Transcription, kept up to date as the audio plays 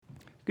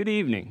Good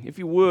evening. If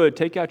you would,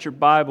 take out your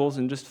Bibles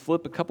and just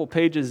flip a couple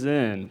pages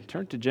in.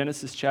 Turn to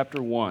Genesis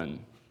chapter 1.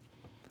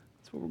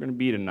 That's what we're going to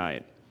be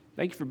tonight.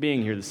 Thank you for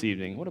being here this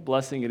evening. What a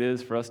blessing it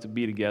is for us to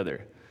be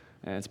together.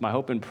 And it's my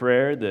hope and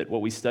prayer that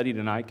what we study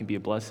tonight can be a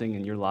blessing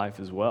in your life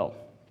as well.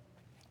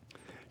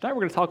 Tonight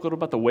we're going to talk a little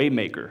about the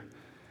Waymaker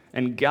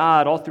and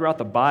God all throughout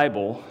the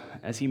Bible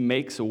as he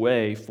makes a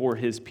way for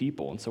his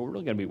people. And so we're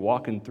really going to be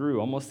walking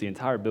through almost the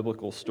entire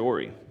biblical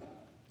story.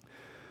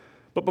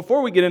 But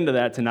before we get into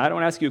that tonight, I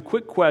want to ask you a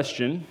quick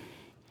question.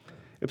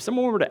 If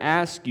someone were to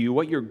ask you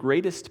what your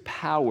greatest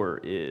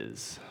power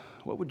is,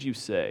 what would you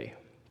say?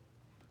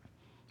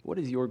 What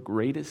is your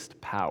greatest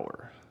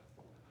power?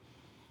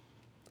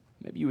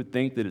 Maybe you would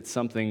think that it's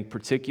something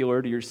particular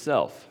to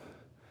yourself.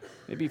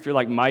 Maybe if you're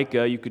like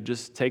Micah, you could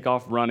just take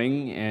off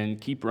running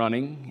and keep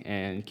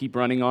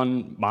running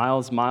on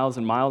miles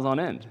and miles on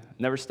end.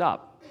 Never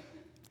stop.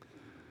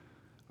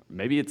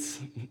 Maybe it's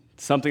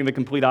something the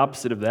complete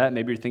opposite of that.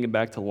 Maybe you're thinking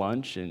back to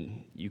lunch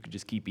and you could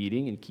just keep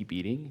eating and keep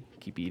eating,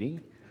 keep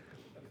eating.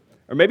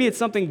 Or maybe it's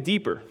something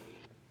deeper.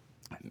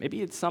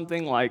 Maybe it's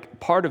something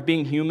like part of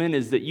being human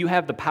is that you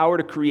have the power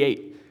to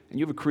create and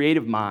you have a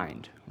creative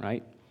mind,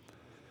 right?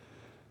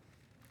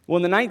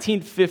 Well, in the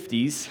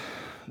 1950s,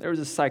 there was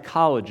a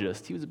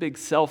psychologist. He was a big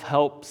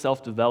self-help,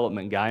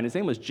 self-development guy, and his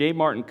name was J.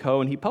 Martin Coe,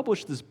 and he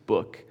published this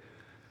book.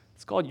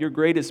 It's called Your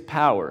Greatest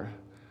Power.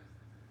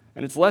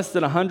 And it's less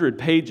than 100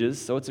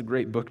 pages, so it's a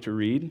great book to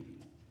read.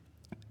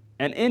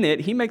 And in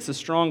it, he makes a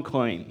strong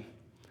claim.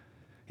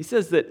 He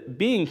says that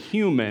being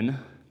human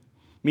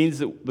means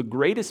that the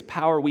greatest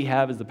power we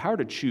have is the power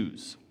to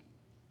choose.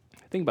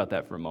 Think about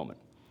that for a moment.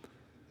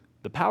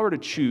 The power to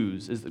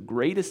choose is the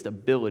greatest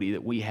ability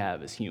that we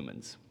have as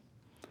humans.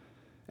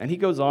 And he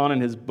goes on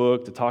in his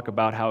book to talk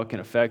about how it can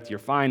affect your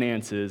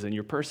finances and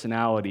your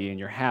personality and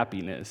your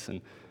happiness.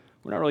 And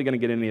we're not really going to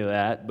get into any of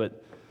that,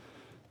 but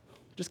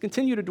just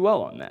continue to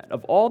dwell on that.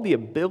 Of all the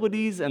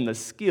abilities and the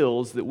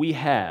skills that we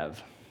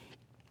have,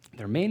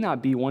 there may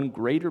not be one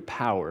greater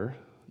power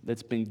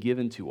that's been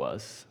given to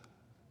us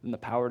than the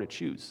power to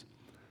choose.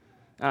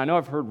 And I know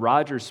I've heard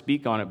Roger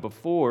speak on it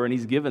before, and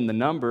he's given the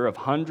number of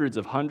hundreds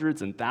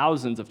and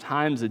thousands of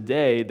times a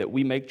day that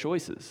we make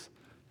choices.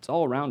 It's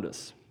all around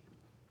us.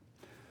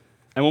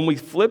 And when we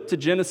flip to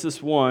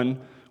Genesis 1,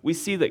 we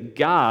see that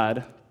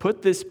God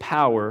put this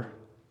power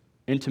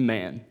into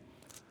man.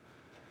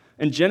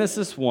 In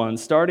Genesis 1,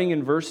 starting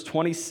in verse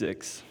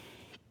 26,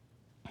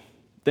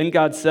 then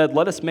God said,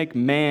 "Let us make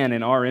man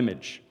in our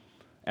image,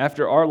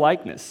 after our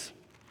likeness,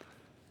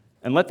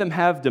 and let them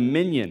have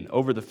dominion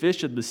over the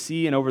fish of the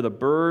sea and over the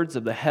birds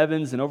of the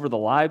heavens and over the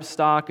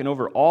livestock and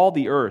over all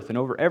the earth and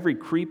over every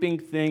creeping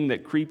thing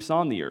that creeps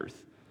on the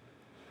earth."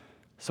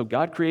 So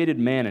God created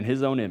man in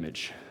his own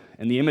image.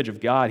 In the image of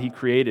God, he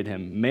created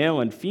him. Male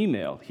and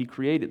female, he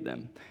created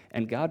them.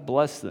 And God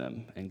blessed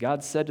them. And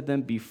God said to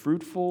them, "Be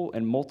fruitful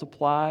and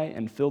multiply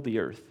and fill the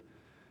earth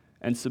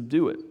and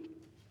subdue it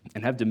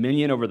and have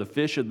dominion over the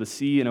fish of the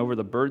sea and over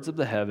the birds of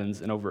the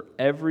heavens and over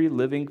every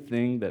living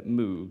thing that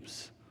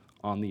moves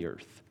on the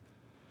earth."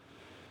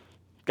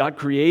 God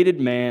created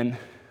man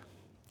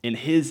in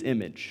his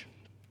image.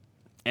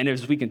 And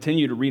as we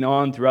continue to read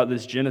on throughout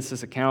this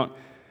Genesis account,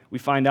 we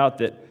find out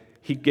that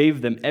he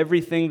gave them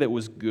everything that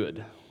was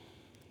good.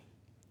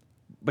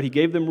 But he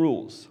gave them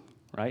rules,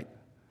 right?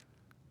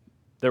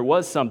 There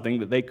was something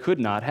that they could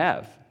not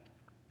have.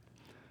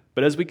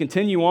 But as we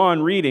continue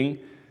on reading,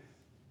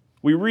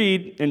 we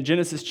read in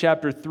Genesis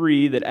chapter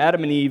 3 that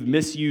Adam and Eve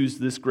misused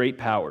this great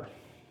power.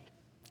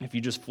 If you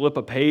just flip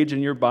a page in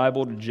your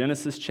Bible to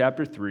Genesis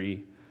chapter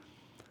 3,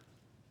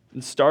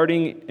 and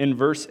starting in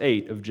verse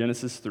 8 of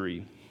Genesis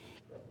 3,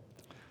 it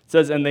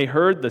says, "And they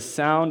heard the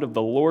sound of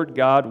the Lord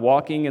God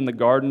walking in the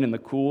garden in the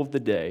cool of the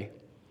day.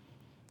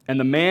 And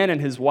the man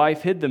and his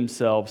wife hid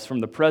themselves from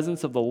the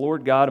presence of the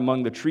Lord God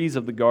among the trees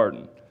of the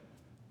garden.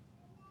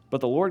 But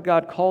the Lord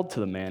God called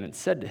to the man and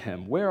said to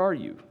him, 'Where are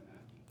you?'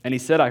 And he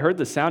said, 'I heard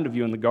the sound of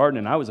you in the garden,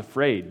 and I was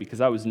afraid, because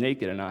I was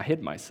naked, and I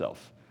hid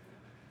myself.'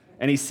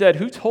 And he said,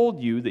 'Who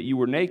told you that you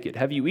were naked?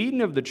 Have you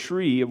eaten of the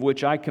tree of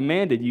which I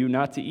commanded you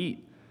not to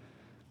eat?'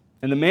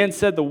 And the man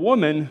said, 'The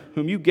woman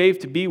whom you gave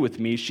to be with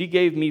me, she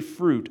gave me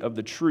fruit of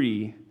the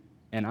tree,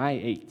 and I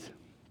ate.'"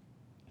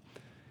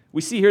 We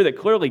see here that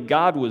clearly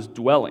God was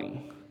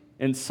dwelling.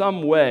 In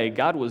some way,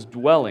 God was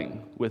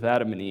dwelling with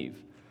Adam and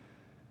Eve.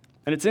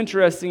 And it's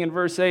interesting in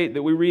verse 8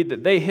 that we read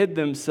that they hid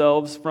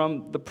themselves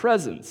from the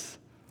presence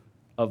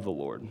of the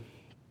Lord.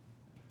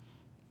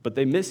 But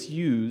they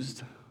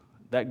misused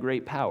that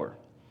great power.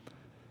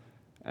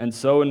 And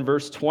so in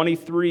verse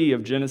 23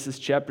 of Genesis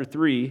chapter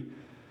 3,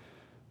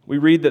 we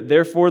read that,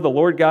 "Therefore the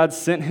Lord God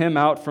sent him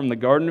out from the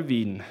Garden of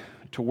Eden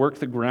to work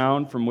the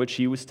ground from which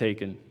he was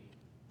taken.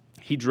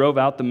 He drove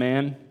out the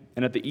man,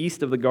 and at the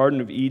east of the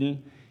Garden of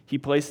Eden, he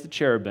placed the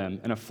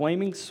cherubim and a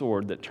flaming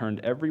sword that turned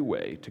every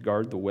way to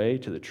guard the way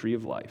to the tree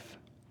of life."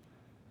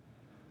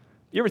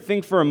 You ever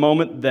think for a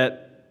moment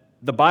that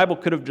the Bible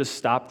could have just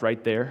stopped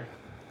right there?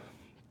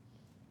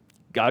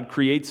 God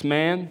creates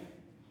man,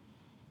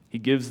 he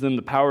gives them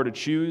the power to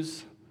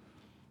choose,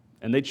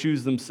 and they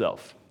choose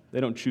themselves. They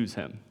don't choose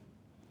him.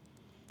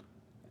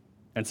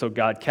 And so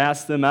God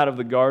casts them out of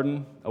the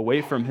garden,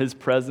 away from his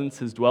presence,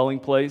 his dwelling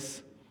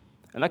place,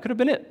 and that could have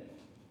been it.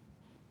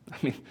 I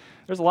mean,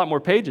 there's a lot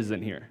more pages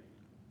in here.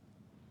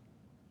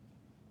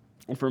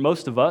 And for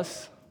most of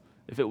us,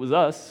 if it was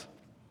us,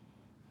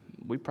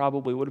 we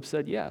probably would have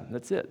said, yeah,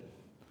 that's it.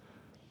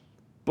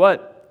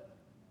 But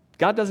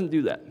God doesn't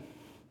do that.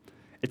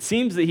 It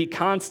seems that he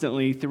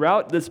constantly,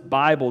 throughout this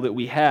Bible that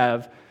we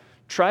have,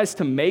 tries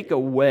to make a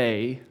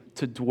way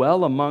to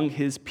dwell among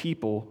his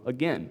people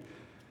again.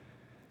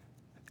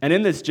 And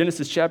in this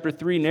Genesis chapter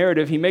 3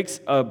 narrative, he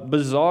makes a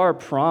bizarre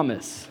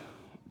promise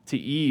to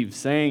Eve,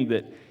 saying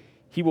that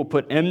he will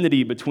put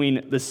enmity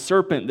between the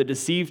serpent that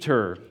deceived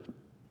her,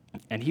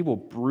 and he will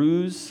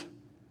bruise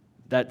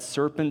that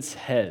serpent's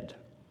head.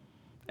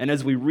 And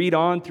as we read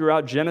on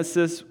throughout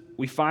Genesis,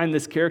 we find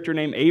this character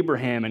named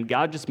Abraham, and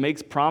God just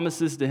makes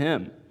promises to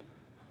him.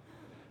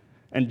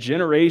 And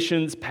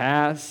generations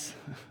pass,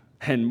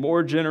 and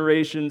more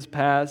generations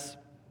pass,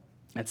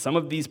 and some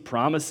of these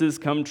promises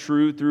come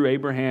true through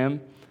Abraham.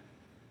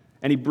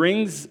 And he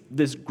brings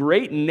this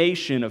great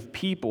nation of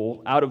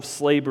people out of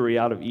slavery,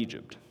 out of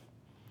Egypt.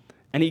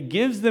 And he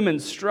gives them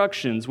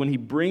instructions when he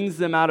brings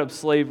them out of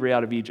slavery,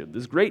 out of Egypt,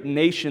 this great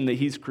nation that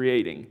he's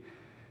creating.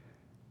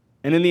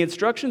 And in the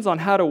instructions on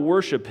how to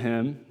worship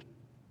him,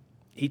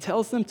 he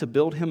tells them to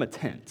build him a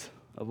tent,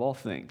 of all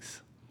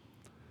things.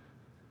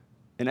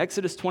 In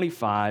Exodus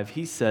 25,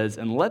 he says,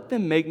 "And let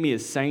them make me a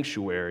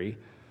sanctuary,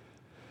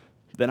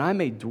 that I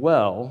may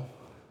dwell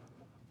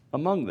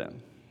among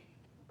them."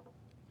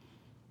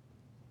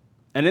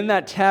 And in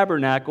that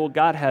tabernacle,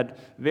 God had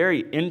very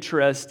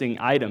interesting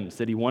items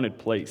that he wanted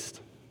placed.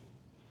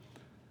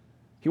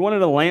 He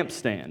wanted a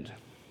lampstand.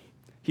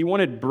 He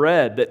wanted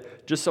bread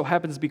that just so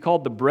happens to be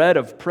called the bread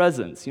of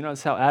presence. You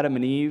notice how Adam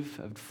and Eve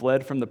have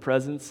fled from the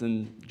presence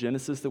in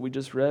Genesis that we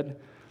just read?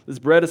 This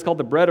bread is called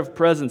the bread of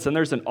presence, and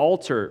there's an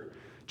altar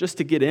just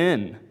to get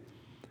in.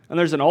 And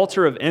there's an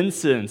altar of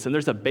incense, and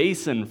there's a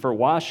basin for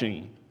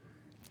washing.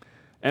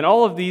 And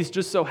all of these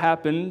just so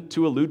happen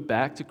to allude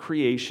back to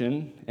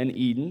creation and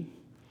Eden.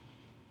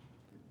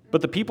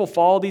 But the people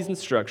follow these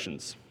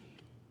instructions.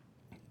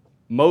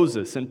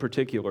 Moses, in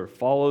particular,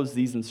 follows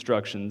these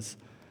instructions.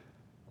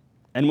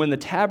 And when the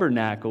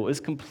tabernacle is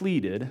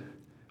completed,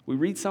 we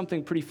read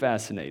something pretty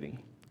fascinating.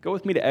 Go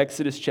with me to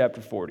Exodus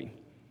chapter 40.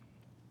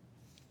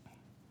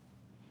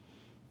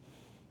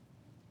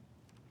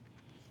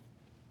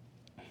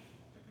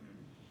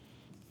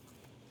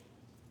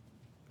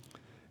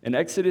 In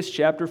Exodus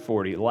chapter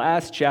 40,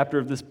 last chapter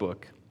of this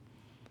book,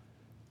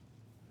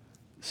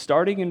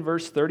 starting in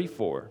verse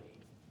 34,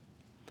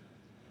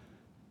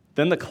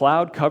 "Then the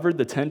cloud covered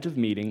the tent of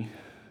meeting,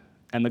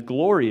 and the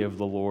glory of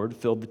the Lord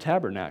filled the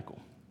tabernacle.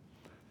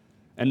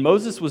 And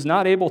Moses was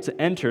not able to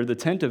enter the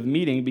tent of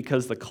meeting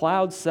because the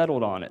cloud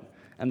settled on it,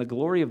 and the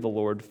glory of the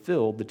Lord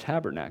filled the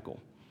tabernacle.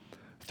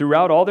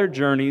 Throughout all their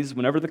journeys,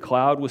 whenever the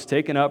cloud was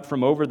taken up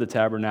from over the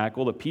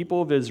tabernacle, the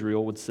people of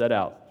Israel would set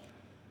out.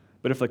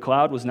 But if the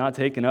cloud was not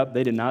taken up,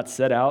 they did not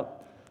set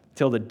out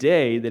till the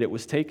day that it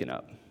was taken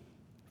up.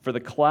 For the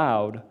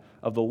cloud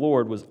of the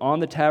Lord was on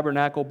the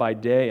tabernacle by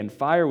day, and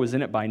fire was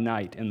in it by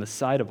night, in the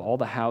sight of all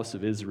the house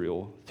of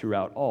Israel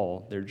throughout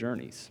all their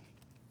journeys."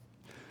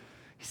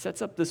 He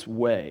sets up this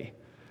way,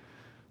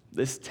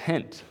 this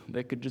tent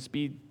that could just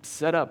be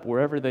set up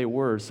wherever they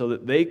were so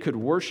that they could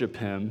worship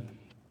him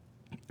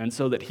and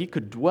so that he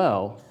could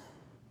dwell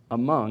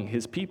among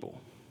his people.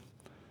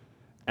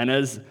 And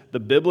as the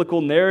biblical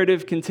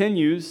narrative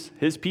continues,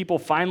 his people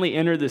finally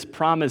enter this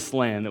promised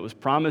land that was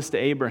promised to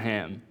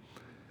Abraham.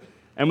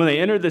 And when they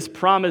entered this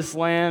promised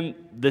land,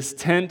 this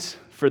tent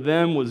for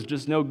them was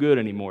just no good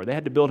anymore. They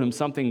had to build him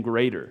something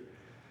greater.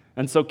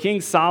 And so King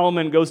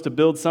Solomon goes to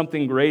build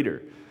something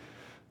greater.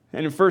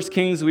 And in 1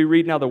 Kings, we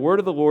read, "Now the word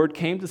of the Lord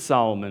came to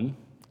Solomon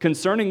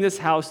concerning this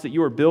house that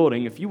you are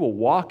building. If you will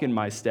walk in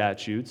my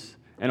statutes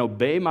and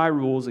obey my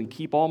rules and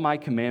keep all my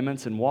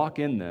commandments and walk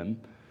in them,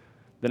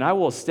 then I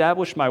will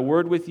establish my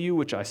word with you,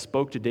 which I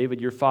spoke to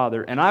David your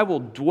father, and I will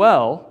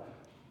dwell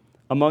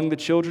among the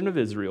children of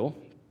Israel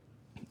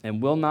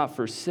and will not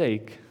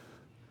forsake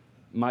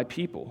my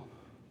people."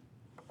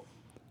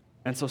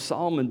 And so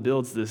Solomon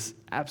builds this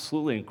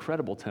absolutely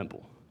incredible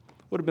temple.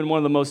 Would have been one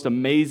of the most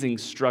amazing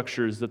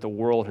structures that the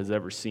world has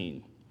ever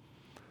seen.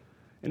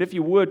 And if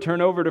you would, turn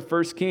over to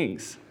 1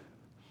 Kings.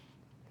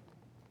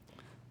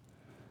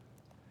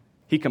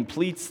 He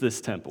completes this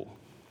temple.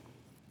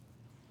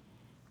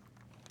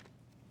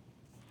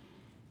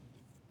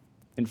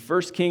 In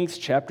 1 Kings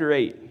chapter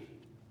 8,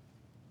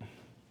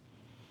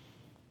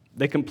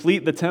 they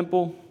complete the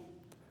temple.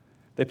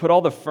 They put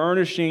all the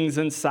furnishings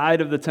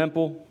inside of the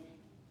temple.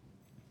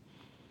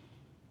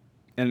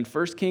 And in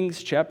 1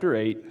 Kings chapter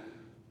 8,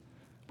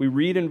 we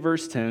read in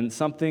verse 10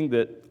 something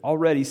that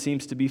already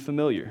seems to be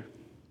familiar.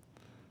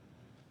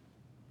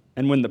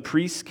 "And when the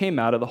priests came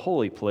out of the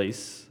holy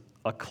place,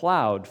 a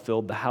cloud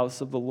filled the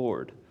house of the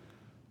Lord,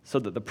 so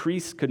that the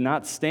priests could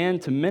not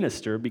stand to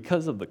minister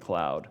because of the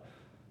cloud,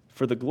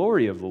 for the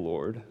glory of the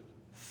Lord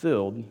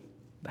filled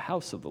the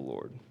house of the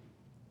Lord."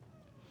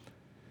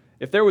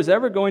 If there was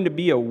ever going to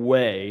be a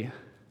way,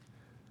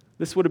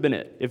 this would have been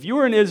it. If you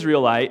were an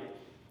Israelite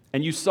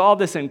and you saw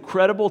this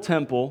incredible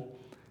temple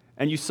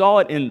and you saw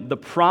it in the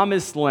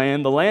promised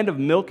land, the land of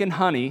milk and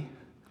honey,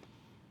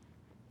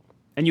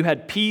 and you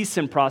had peace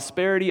and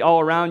prosperity all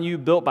around you,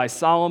 built by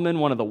Solomon,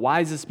 one of the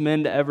wisest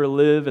men to ever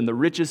live and the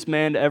richest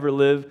man to ever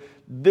live,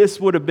 this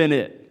would have been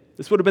it.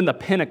 This would have been the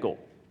pinnacle.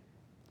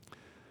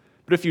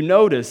 But if you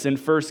notice in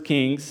 1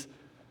 Kings,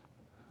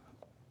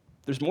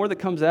 there's more that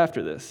comes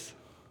after this.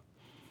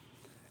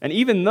 And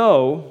even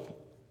though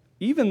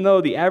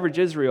the average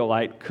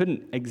Israelite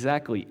couldn't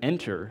exactly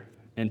enter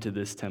into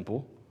this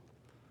temple,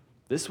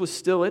 this was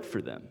still it for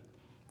them.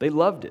 They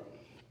loved it.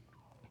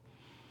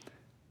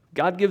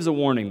 God gives a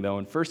warning, though,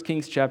 in 1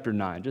 Kings chapter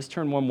 9. Just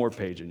turn one more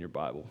page in your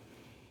Bible.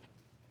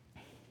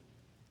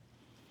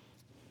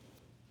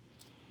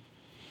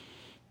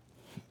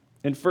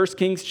 In 1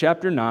 Kings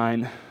chapter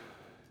 9,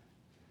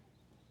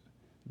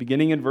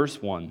 beginning in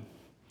verse 1,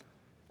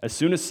 as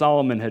soon as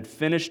Solomon had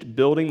finished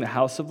building the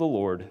house of the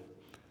Lord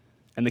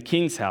and the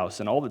king's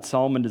house and all that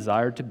Solomon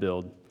desired to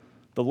build,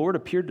 the Lord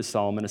appeared to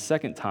Solomon a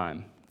second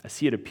time, as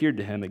he had appeared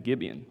to him at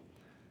Gibeon.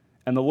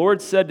 And the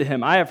Lord said to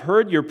him, I have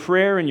heard your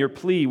prayer and your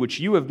plea, which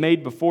you have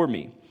made before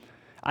me.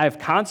 I have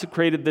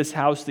consecrated this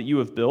house that you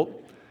have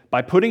built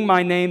by putting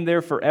my name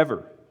there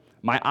forever.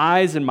 My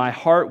eyes and my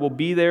heart will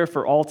be there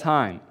for all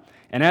time.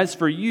 And as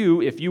for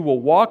you, if you will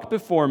walk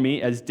before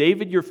me as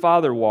David your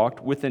father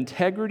walked, with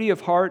integrity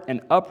of heart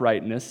and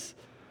uprightness,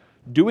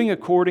 doing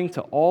according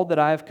to all that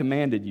I have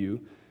commanded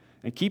you,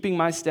 and keeping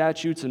my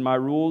statutes and my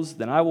rules,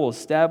 then I will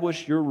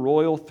establish your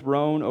royal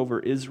throne over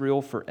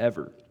Israel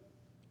forever.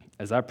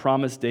 As I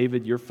promised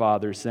David your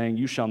father, saying,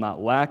 you shall not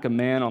lack a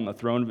man on the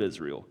throne of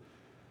Israel.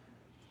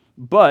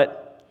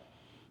 But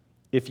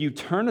if you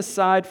turn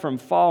aside from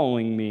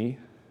following me,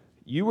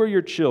 you or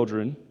your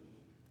children,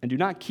 and do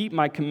not keep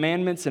my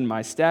commandments and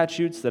my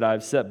statutes that I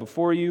have set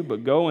before you,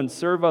 but go and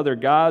serve other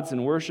gods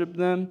and worship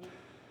them,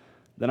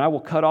 then I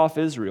will cut off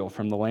Israel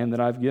from the land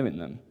that I have given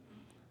them.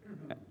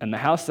 And the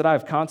house that I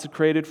have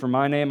consecrated for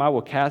my name I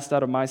will cast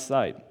out of my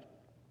sight.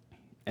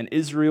 And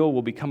Israel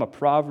will become a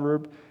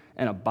proverb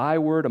and a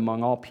byword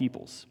among all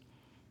peoples.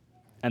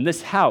 And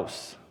this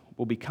house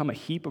will become a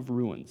heap of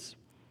ruins.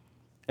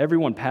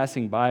 Everyone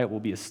passing by it will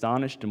be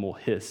astonished and will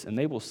hiss, and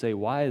they will say,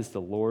 why has the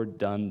Lord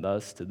done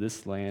thus to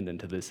this land and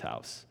to this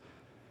house?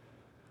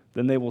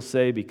 Then they will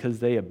say, because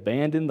they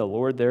abandoned the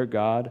Lord their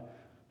God,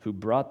 who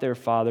brought their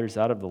fathers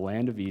out of the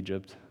land of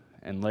Egypt,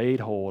 and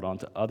laid hold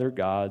onto other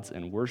gods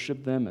and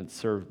worshiped them and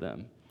served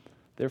them.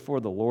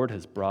 Therefore the Lord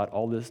has brought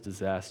all this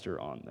disaster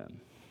on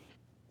them.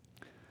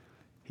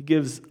 He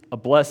gives a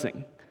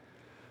blessing,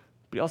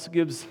 but he also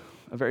gives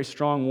a very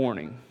strong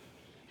warning.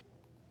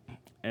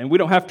 And we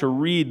don't have to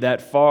read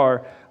that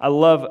far.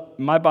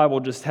 My Bible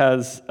just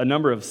has a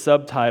number of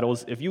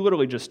subtitles. If you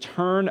literally just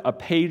turn a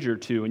page or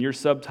two in your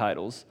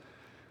subtitles,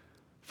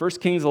 1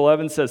 Kings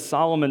 11 says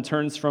Solomon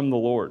turns from the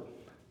Lord.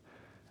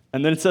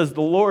 And then it says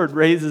the Lord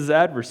raises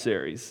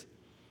adversaries.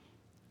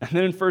 And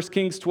then in 1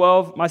 Kings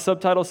 12, my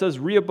subtitle says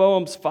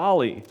Rehoboam's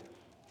folly.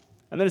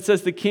 And then it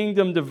says the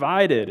kingdom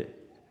divided.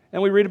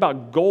 And we read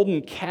about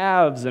golden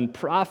calves and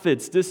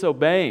prophets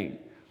disobeying.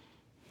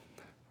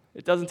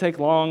 It doesn't take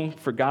long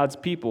for God's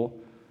people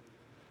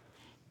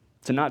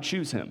to not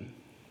choose him.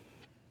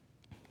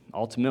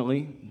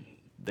 Ultimately,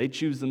 they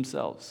choose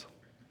themselves.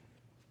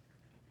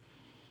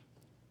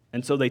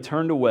 And so they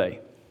turned away.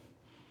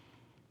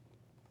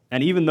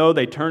 And even though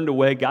they turned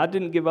away, God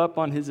didn't give up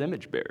on his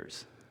image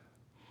bearers.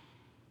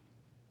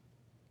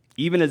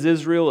 Even as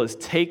Israel is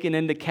taken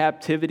into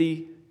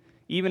captivity,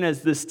 even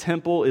as this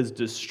temple is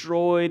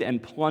destroyed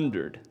and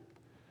plundered,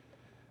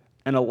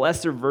 and a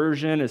lesser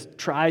version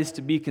tries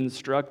to be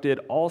constructed,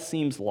 all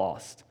seems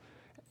lost.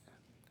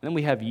 And then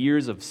we have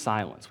years of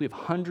silence. We have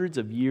hundreds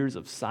of years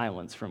of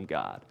silence from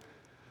God.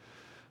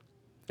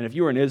 And if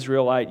you were an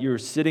Israelite, you were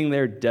sitting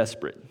there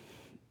desperate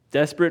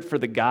for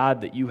the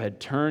God that you had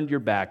turned your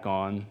back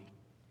on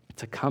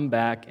to come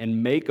back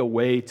and make a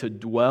way to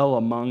dwell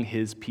among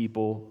his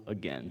people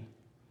again.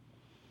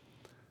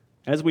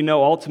 As we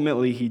know,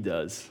 ultimately he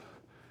does.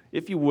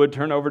 If you would,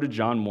 turn over to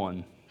John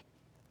 1.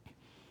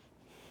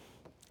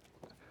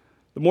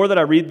 The more that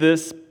I read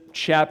this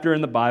chapter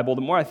in the Bible,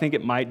 the more I think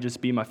it might just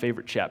be my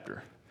favorite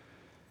chapter.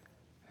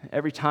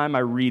 Every time I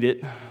read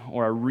it,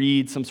 or I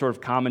read some sort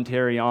of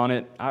commentary on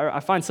it,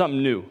 I find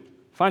something new.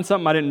 I find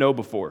something I didn't know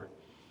before.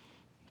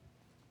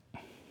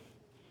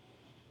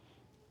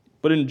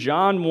 But in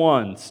John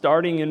 1,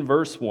 starting in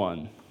verse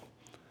 1,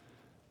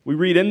 we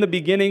read, in the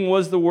beginning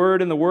was the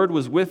Word, and the Word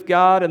was with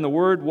God, and the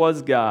Word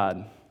was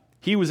God.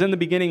 He was in the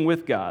beginning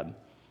with God.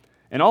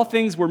 And all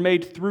things were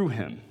made through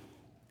him.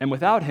 And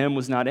without him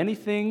was not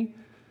anything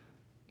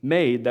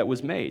made that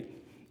was made.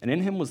 And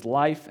in him was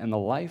life, and the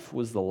life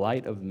was the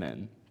light of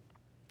men.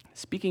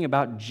 Speaking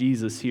about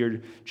Jesus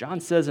here, John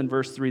says in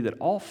verse 3 that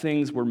all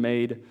things were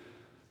made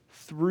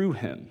through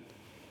him.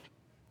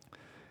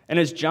 And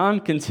as John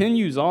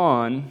continues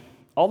on,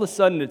 all of a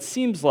sudden it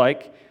seems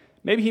like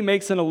maybe he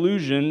makes an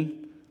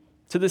allusion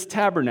to this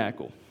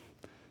tabernacle.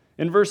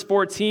 In verse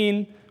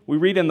 14, we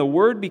read, "And the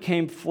Word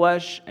became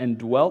flesh and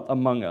dwelt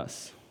among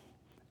us,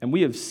 and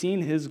we have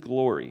seen his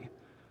glory.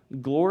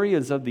 Glory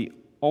is of the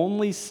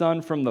only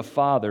Son from the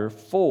Father,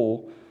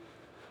 full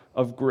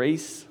of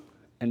grace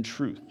and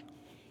truth."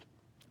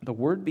 The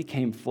Word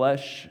became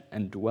flesh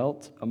and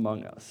dwelt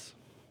among us.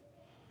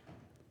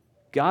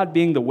 God,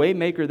 being the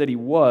Waymaker that he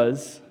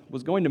was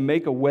going to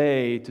make a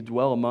way to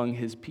dwell among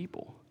his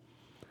people.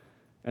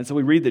 And so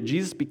we read that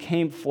Jesus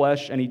became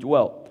flesh and he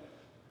dwelt.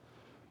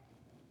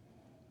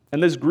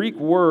 And this Greek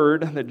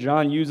word that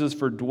John uses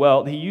for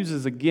dwelt, he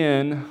uses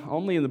again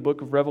only in the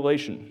book of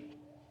Revelation.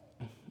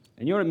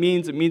 And you know what it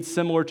means? It means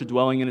similar to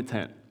dwelling in a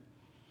tent.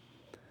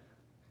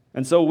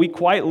 And so we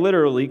quite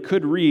literally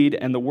could read,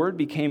 "And the Word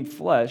became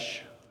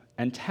flesh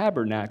and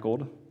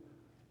tabernacled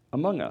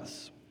among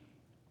us."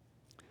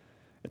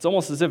 It's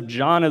almost as if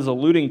John is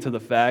alluding to the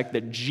fact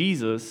that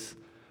Jesus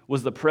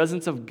was the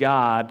presence of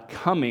God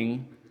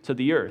coming to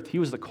the earth. He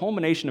was the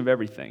culmination of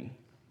everything.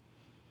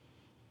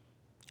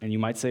 And you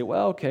might say,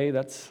 well, okay,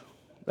 that's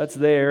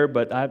there,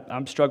 but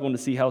I'm struggling to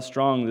see how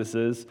strong this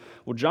is.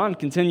 Well, John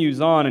continues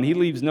on, and he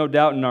leaves no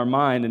doubt in our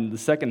mind in the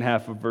second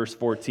half of verse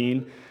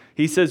 14.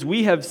 He says,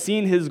 "We have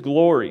seen his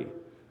glory.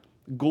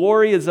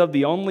 Glory is of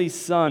the only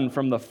Son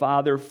from the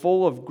Father,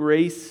 full of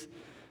grace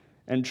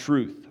and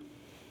truth."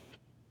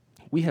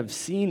 We have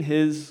seen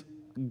his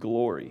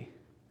glory.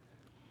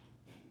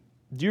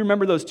 Do you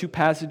remember those two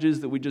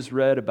passages that we just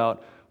read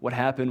about what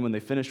happened when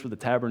they finished with the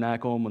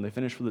tabernacle and when they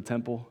finished with the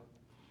temple?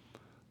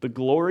 The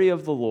glory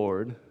of the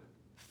Lord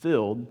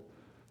filled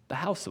the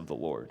house of the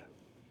Lord.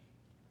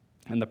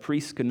 And the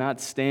priests could not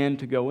stand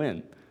to go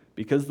in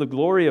because the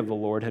glory of the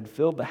Lord had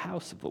filled the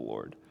house of the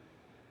Lord.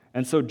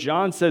 And so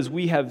John says,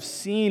 "We have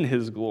seen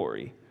his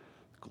glory."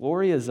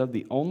 Glory is of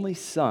the only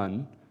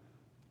Son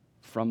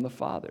from the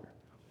Father.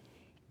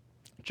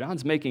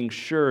 John's making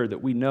sure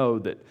that we know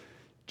that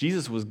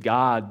Jesus was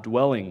God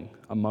dwelling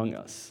among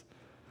us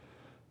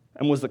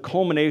and was the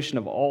culmination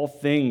of all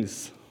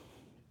things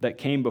that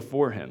came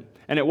before him.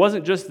 And it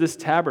wasn't just this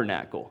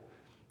tabernacle.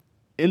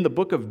 In the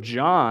book of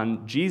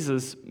John,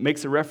 Jesus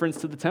makes a reference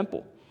to the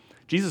temple.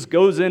 Jesus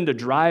goes in to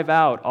drive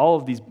out all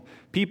of these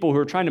people who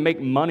are trying to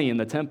make money in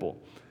the temple.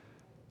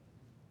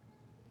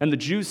 And the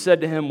Jews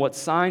said to him, "What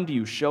sign do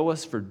you show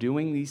us for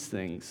doing these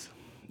things?"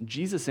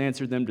 Jesus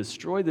answered them,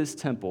 "Destroy this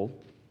temple,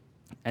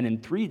 and in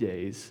 3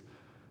 days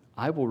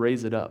I will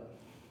raise it up."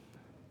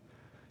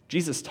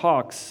 Jesus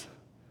talks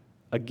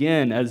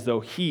again as though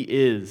he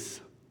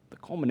is the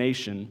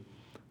culmination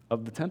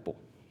of the temple.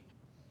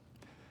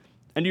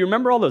 And do you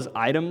remember all those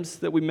items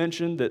that we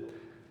mentioned that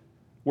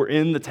were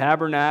in the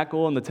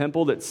tabernacle and the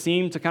temple that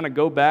seemed to kind of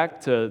go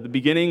back to the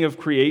beginning of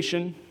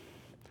creation?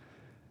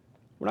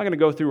 We're not going to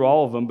go through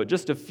all of them, but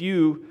just a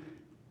few.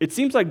 It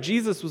seems like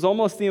Jesus was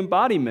almost the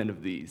embodiment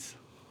of these.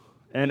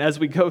 And as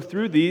we go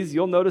through these,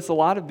 you'll notice a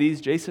lot of these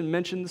Jason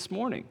mentioned this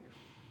morning.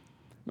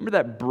 Remember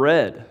that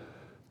bread,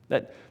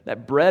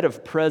 that bread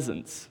of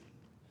presence.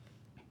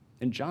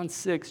 In John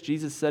 6,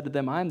 Jesus said to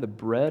them, "I am the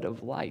bread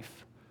of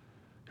life.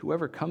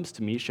 Whoever comes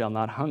to me shall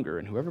not hunger,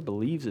 and whoever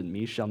believes in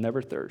me shall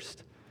never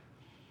thirst."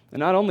 And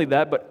not only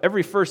that, but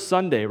every first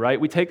Sunday, right,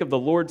 we take of the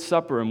Lord's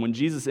Supper, and when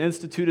Jesus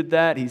instituted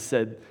that, he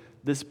said,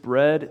 "This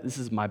bread, this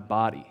is my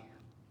body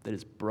that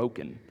is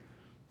broken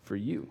for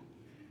you."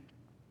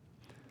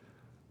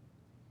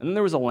 And then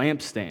there was a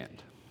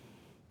lampstand.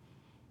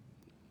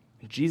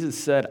 Jesus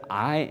said,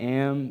 "I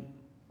am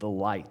the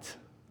light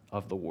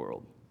of the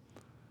world.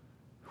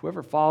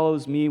 Whoever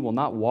follows me will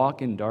not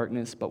walk in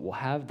darkness, but will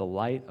have the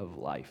light of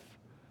life."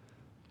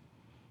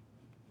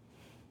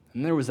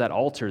 And there was that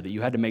altar that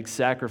you had to make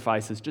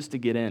sacrifices just to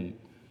get in.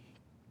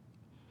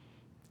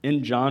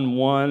 In John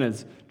 1,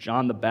 as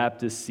John the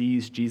Baptist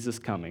sees Jesus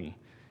coming,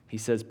 he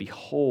says,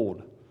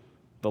 "Behold,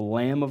 the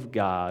Lamb of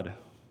God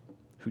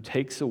who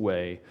takes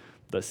away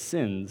the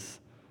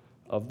sins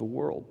of the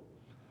world."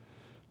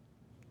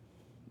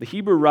 The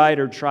Hebrew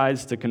writer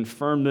tries to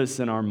confirm this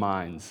in our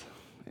minds.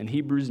 In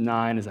Hebrews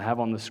 9, as I have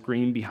on the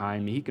screen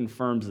behind me, he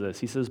confirms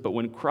this. He says, "But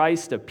when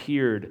Christ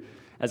appeared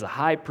as a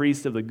high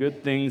priest of the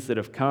good things that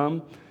have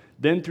come,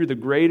 then through the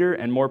greater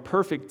and more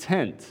perfect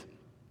tent,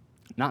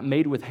 not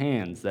made with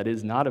hands, that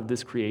is, not of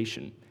this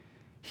creation,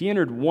 he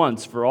entered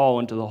once for all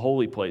into the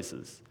holy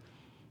places,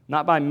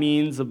 not by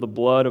means of the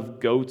blood of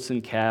goats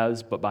and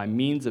calves, but by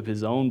means of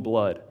his own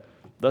blood,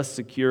 thus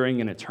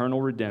securing an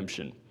eternal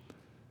redemption.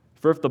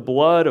 For if the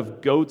blood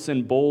of goats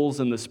and bulls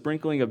and the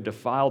sprinkling of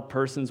defiled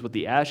persons with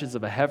the ashes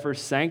of a heifer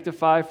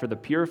sanctify for the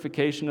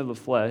purification of the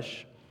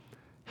flesh,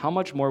 how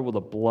much more will the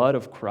blood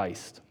of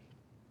Christ,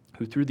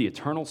 who through the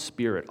eternal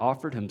Spirit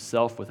offered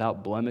himself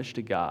without blemish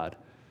to God,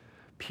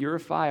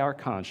 purify our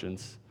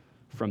conscience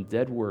from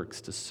dead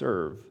works to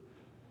serve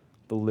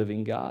the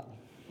living God?"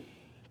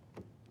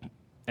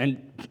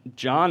 And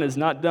John is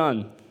not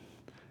done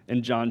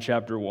in John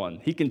chapter 1.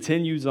 He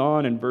continues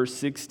on in verse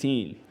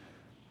 16.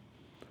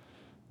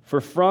 "For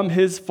from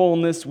his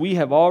fullness we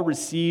have all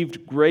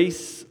received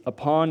grace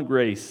upon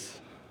grace.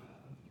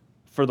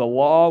 For the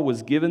law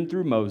was given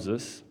through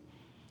Moses,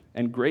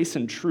 and grace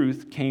and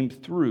truth came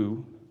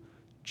through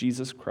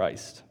Jesus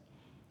Christ.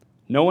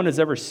 No one has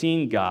ever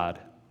seen God,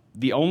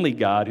 the only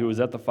God who is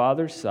at the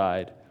Father's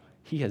side.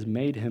 He has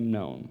made him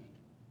known.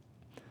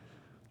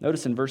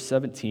 Notice in verse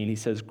 17, he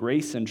says,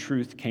 grace and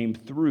truth came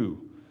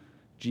through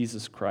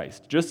Jesus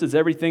Christ. Just as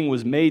everything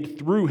was made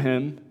through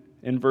him,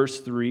 in verse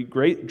 3,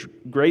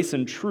 grace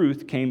and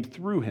truth came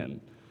through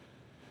him,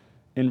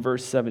 in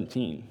verse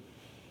 17.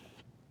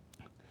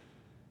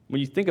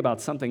 When you think about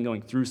something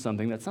going through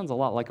something, that sounds a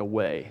lot like a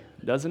way,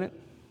 doesn't it?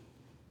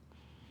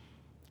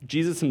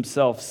 Jesus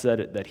himself said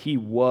it, that he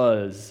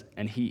was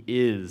and he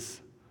is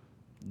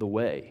the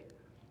way.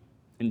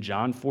 In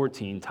John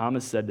 14,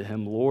 Thomas said to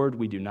him, Lord,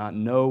 we do not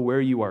know where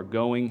you are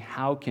going.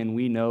 How can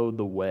we know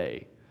the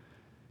way?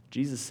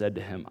 Jesus said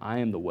to him, I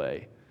am the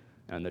way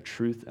and the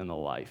truth and the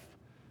life,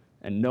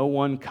 and no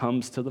one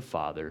comes to the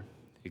Father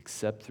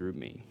except through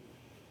me.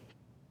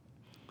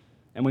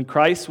 And when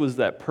Christ was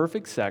that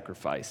perfect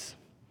sacrifice,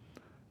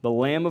 the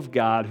Lamb of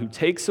God who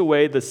takes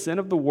away the sin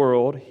of the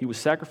world, he was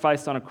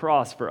sacrificed on a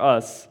cross for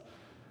us.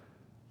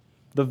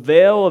 The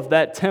veil of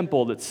that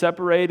temple that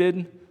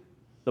separated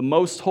the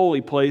most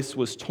holy place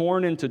was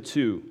torn into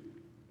two.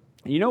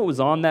 And you know what was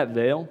on that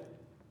veil?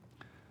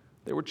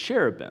 There were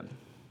cherubim.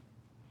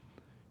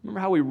 Remember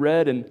how we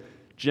read in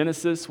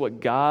Genesis what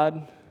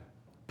God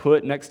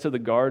put next to the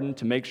garden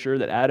to make sure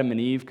that Adam and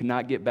Eve could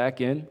not get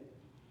back in?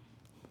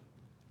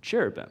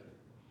 Cherubim.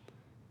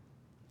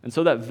 And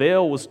so that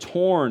veil was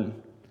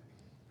torn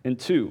in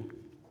two.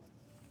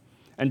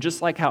 And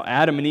just like how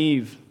Adam and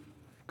Eve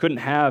couldn't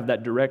have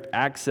that direct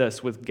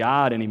access with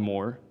God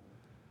anymore,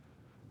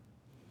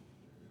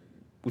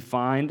 we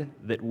find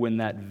that when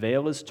that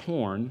veil is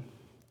torn,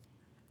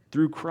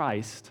 through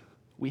Christ,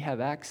 we have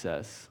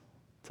access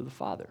to the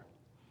Father.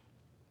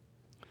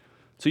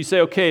 So you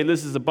say, okay,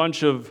 this is a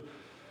bunch of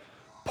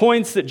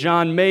points that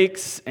John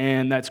makes,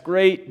 and that's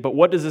great, but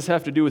what does this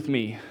have to do with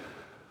me?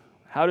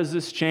 How does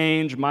this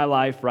change my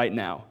life right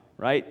now,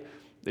 right?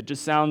 It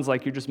just sounds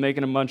like you're just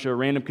making a bunch of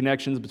random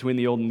connections between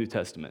the Old and New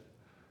Testament.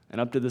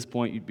 And up to this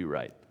point, you'd be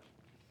right.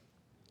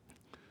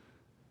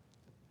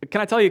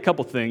 Can I tell you a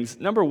couple things?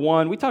 Number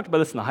one, we talked about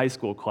this in the high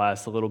school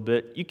class a little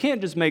bit. You can't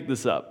just make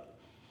this up.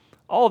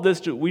 All of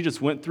this we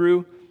just went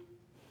through,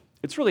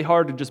 it's really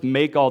hard to just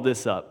make all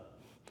this up.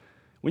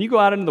 When you go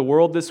out into the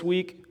world this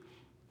week,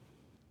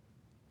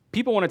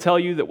 people want to tell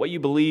you that what you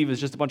believe is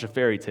just a bunch of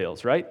fairy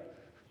tales, right?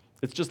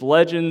 It's just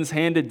legends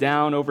handed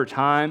down over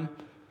time.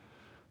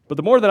 But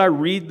the more that I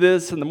read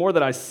this and the more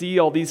that I see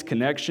all these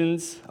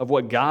connections of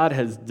what God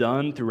has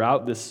done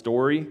throughout this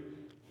story,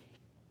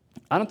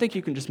 I don't think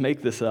you can just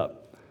make this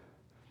up.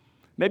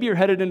 Maybe you're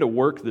headed into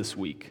work this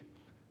week.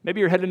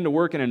 Maybe you're headed into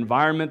work in an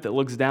environment that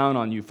looks down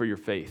on you for your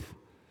faith.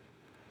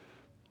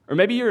 Or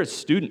maybe you're a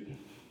student.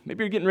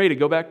 Maybe you're getting ready to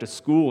go back to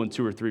school in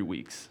 2 or 3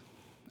 weeks.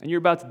 And you're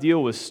about to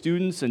deal with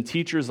students and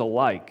teachers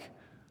alike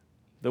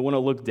that want to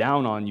look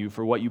down on you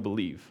for what you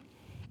believe.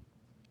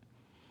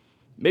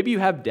 Maybe you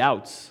have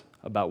doubts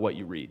about what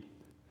you read.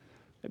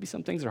 Maybe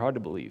some things are hard to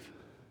believe.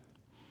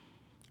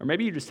 Or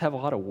maybe you just have a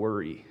lot of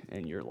worry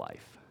in your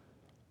life.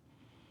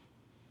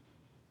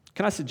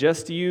 Can I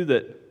suggest to you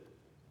that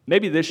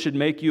maybe this should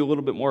make you a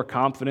little bit more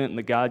confident in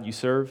the God you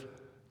serve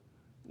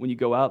when you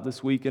go out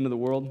this week into the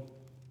world?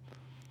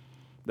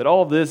 That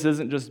all of this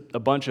isn't just a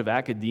bunch of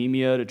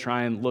academia to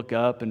try and look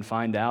up and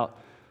find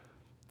out.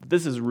 That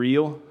this is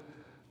real,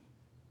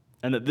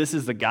 and that this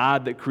is the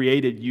God that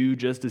created you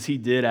just as he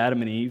did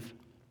Adam and Eve.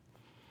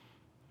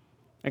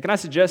 And can I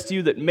suggest to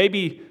you that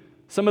maybe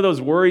some of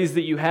those worries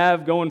that you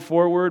have going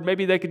forward,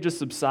 maybe they could just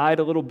subside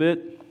a little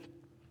bit?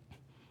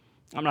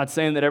 I'm not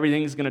saying that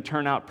everything's going to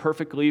turn out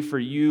perfectly for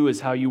you as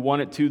how you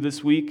want it to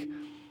this week,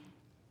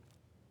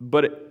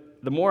 but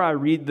the more I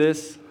read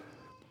this,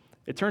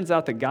 it turns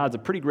out that God's a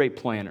pretty great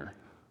planner.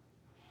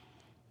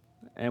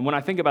 And when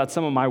I think about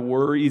some of my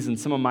worries and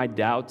some of my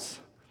doubts,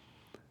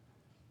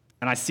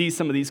 and I see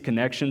some of these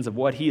connections of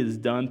what he has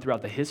done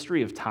throughout the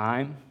history of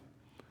time,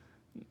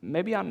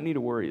 maybe I don't need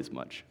to worry as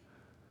much.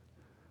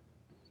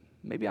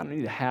 Maybe I don't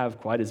need to have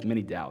quite as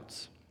many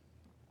doubts.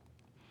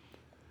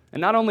 And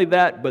not only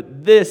that,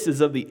 but this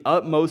is of the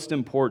utmost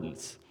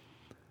importance.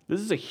 This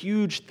is a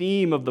huge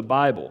theme of the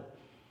Bible,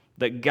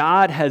 that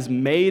God has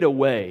made a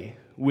way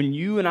when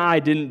you and I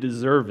didn't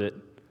deserve it,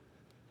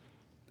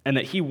 and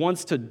that he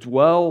wants to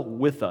dwell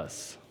with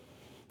us,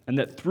 and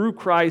that through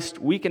Christ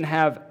we can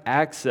have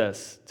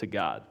access to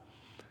God.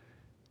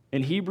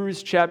 In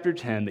Hebrews chapter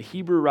 10, the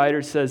Hebrew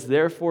writer says,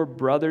 "Therefore,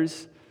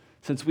 brothers,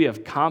 since we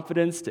have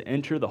confidence to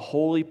enter the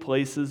holy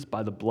places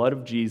by the blood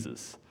of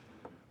Jesus,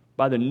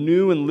 by the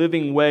new and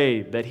living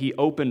way that he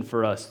opened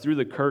for us through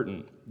the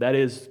curtain, that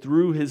is,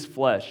 through his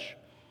flesh.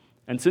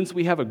 And since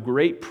we have a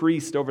great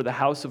priest over the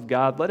house of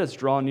God, let us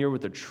draw near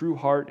with a true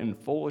heart and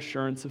full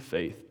assurance of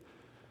faith,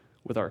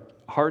 with our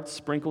hearts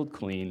sprinkled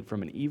clean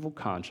from an evil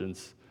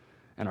conscience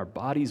and our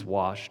bodies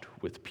washed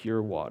with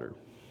pure water."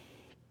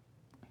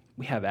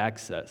 We have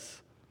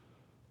access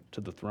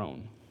to the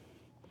throne.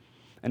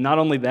 And not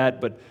only that,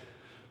 but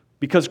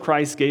because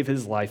Christ gave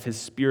his life, his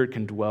Spirit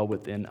can dwell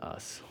within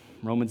us.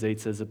 Romans 8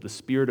 says, if the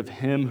spirit of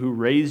him who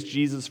raised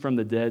Jesus from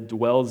the dead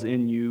dwells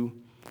in you,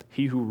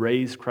 he who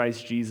raised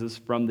Christ Jesus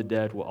from the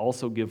dead will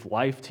also give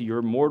life to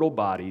your mortal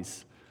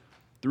bodies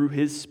through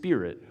his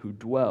spirit who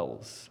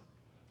dwells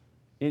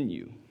in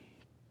you.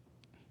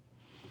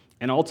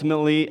 And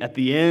ultimately, at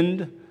the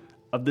end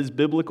of this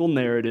biblical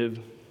narrative,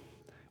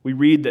 we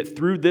read that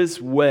through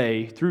this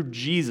way, through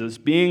Jesus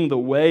being the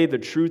way, the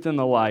truth, and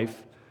the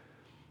life,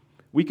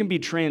 we can be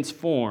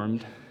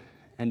transformed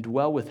and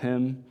dwell with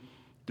him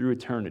through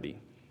eternity.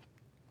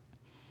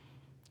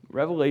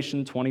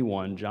 Revelation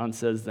 21, John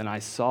says, then I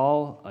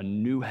saw a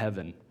new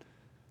heaven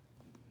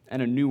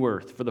and a new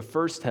earth, for the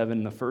first heaven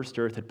and the first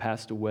earth had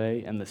passed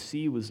away, and the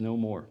sea was no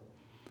more.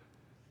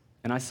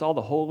 And I saw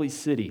the holy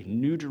city,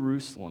 New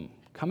Jerusalem,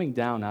 coming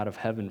down out of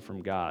heaven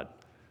from God,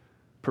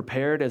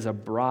 prepared as a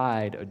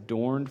bride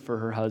adorned for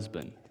her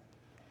husband.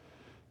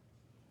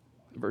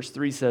 Verse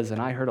 3 says,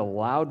 and I heard a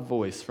loud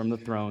voice from the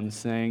throne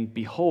saying,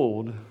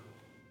 behold,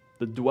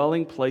 the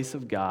dwelling place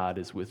of God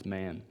is with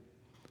man.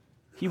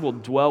 He will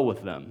dwell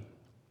with them.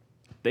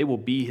 They will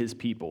be his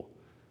people,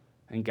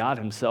 and God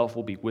himself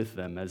will be with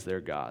them as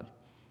their God.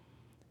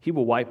 He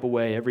will wipe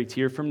away every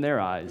tear from their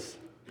eyes,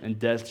 and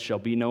death shall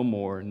be no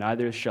more,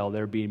 neither shall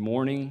there be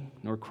mourning,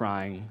 nor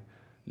crying,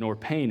 nor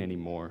pain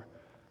anymore,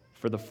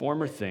 for the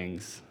former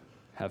things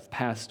have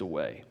passed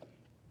away.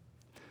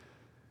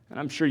 And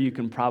I'm sure you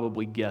can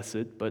probably guess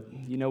it, but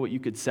you know what you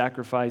could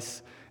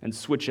sacrifice and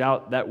switch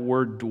out that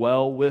word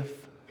dwell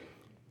with?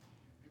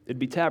 It'd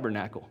be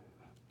tabernacle.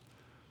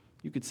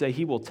 You could say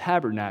he will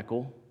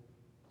tabernacle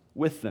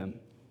with them,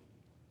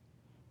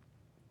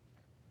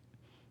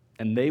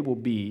 and they will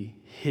be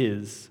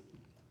his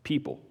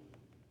people.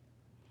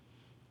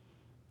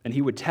 And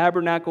he would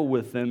tabernacle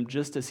with them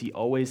just as he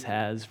always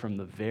has from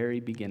the very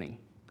beginning,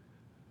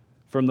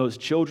 from those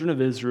children of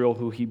Israel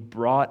who he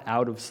brought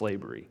out of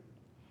slavery.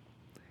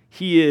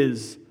 He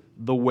is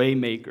the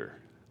Waymaker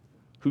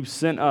who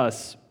sent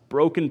us,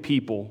 broken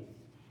people,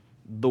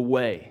 the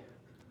way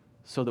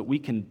so that we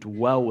can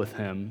dwell with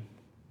him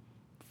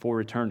for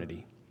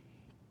eternity.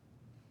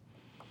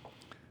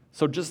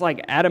 So just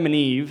like Adam and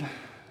Eve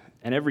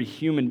and every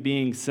human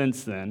being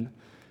since then,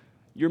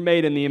 you're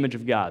made in the image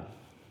of God.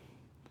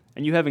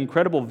 And you have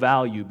incredible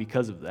value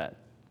because of that.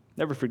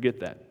 Never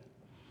forget that.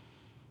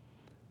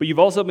 But you've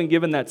also been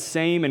given that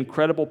same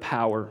incredible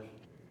power,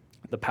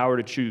 the power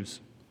to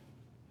choose.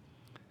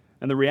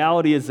 And the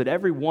reality is that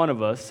every one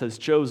of us has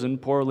chosen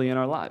poorly in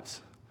our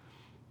lives.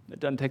 It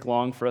doesn't take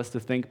long for us to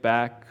think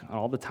back on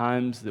all the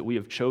times that we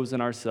have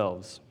chosen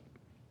ourselves.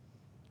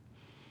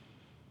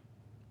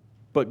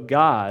 But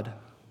God,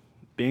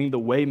 being the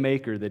way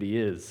maker that he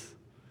is,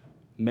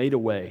 made a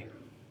way.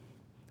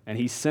 And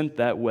he sent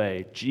that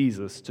way,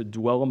 Jesus, to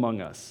dwell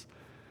among us.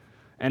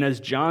 And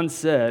as John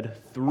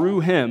said,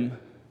 through him,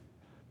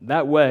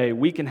 that way,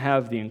 we can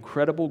have the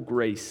incredible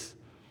grace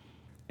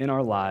in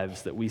our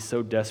lives that we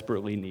so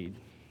desperately need.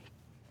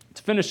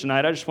 To finish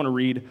tonight, I just want to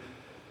read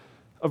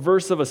a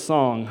verse of a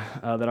song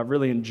that I've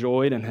really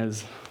enjoyed and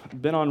has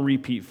been on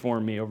repeat for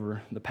me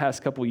over the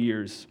past couple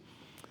years.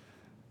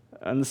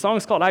 And the song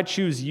is called I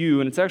Choose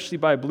You, and it's actually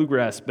by a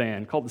bluegrass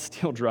band called the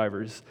Steel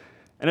Drivers.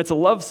 And it's a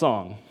love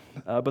song,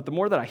 but the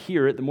more that I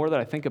hear it, the more that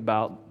I think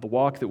about the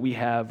walk that we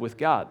have with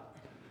God.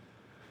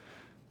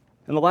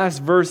 And the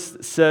last verse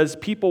says,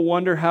 people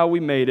wonder how we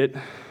made it,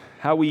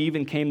 how we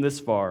even came this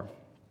far.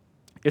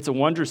 It's a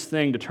wondrous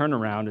thing to turn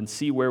around and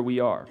see where we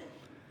are.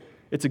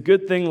 It's a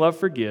good thing love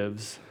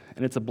forgives,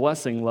 and it's a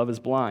blessing love is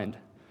blind.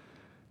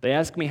 They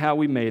ask me how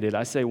we made it.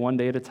 I say one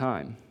day at a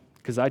time,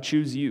 because I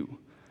choose you.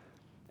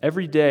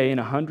 Every day in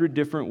 100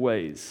 different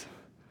ways,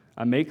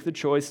 I make the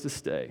choice to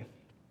stay.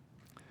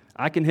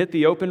 I can hit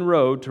the open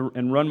road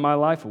and run my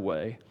life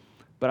away,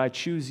 but I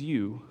choose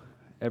you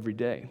every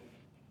day.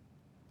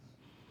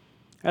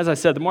 As I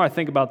said, the more I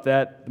think about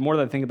that, the more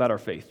that I think about our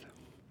faith.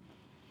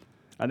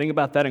 I think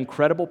about that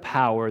incredible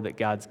power that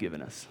God's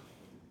given us.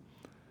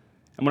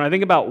 And when I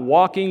think about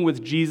walking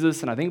with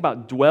Jesus and I think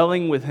about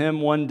dwelling with him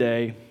one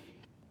day,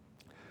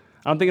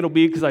 I don't think it'll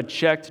be because I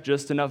checked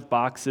just enough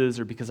boxes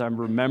or because I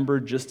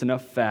remembered just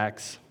enough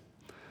facts,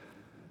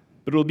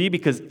 but it'll be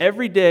because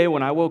every day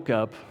when I woke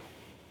up,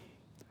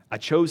 I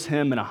chose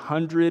him in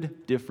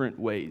 100 different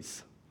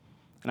ways,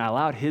 and I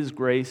allowed his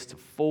grace to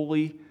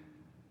fully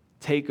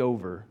take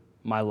over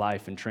my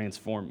life and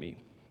transform me.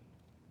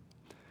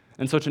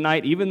 And so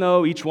tonight, even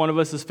though each one of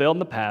us has failed in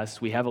the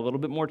past, we have a little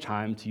bit more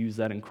time to use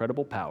that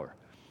incredible power,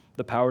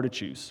 the power to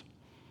choose.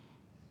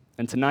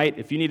 And tonight,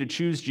 if you need to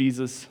choose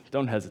Jesus,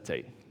 don't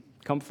hesitate.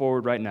 Come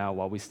forward right now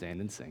while we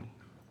stand and sing.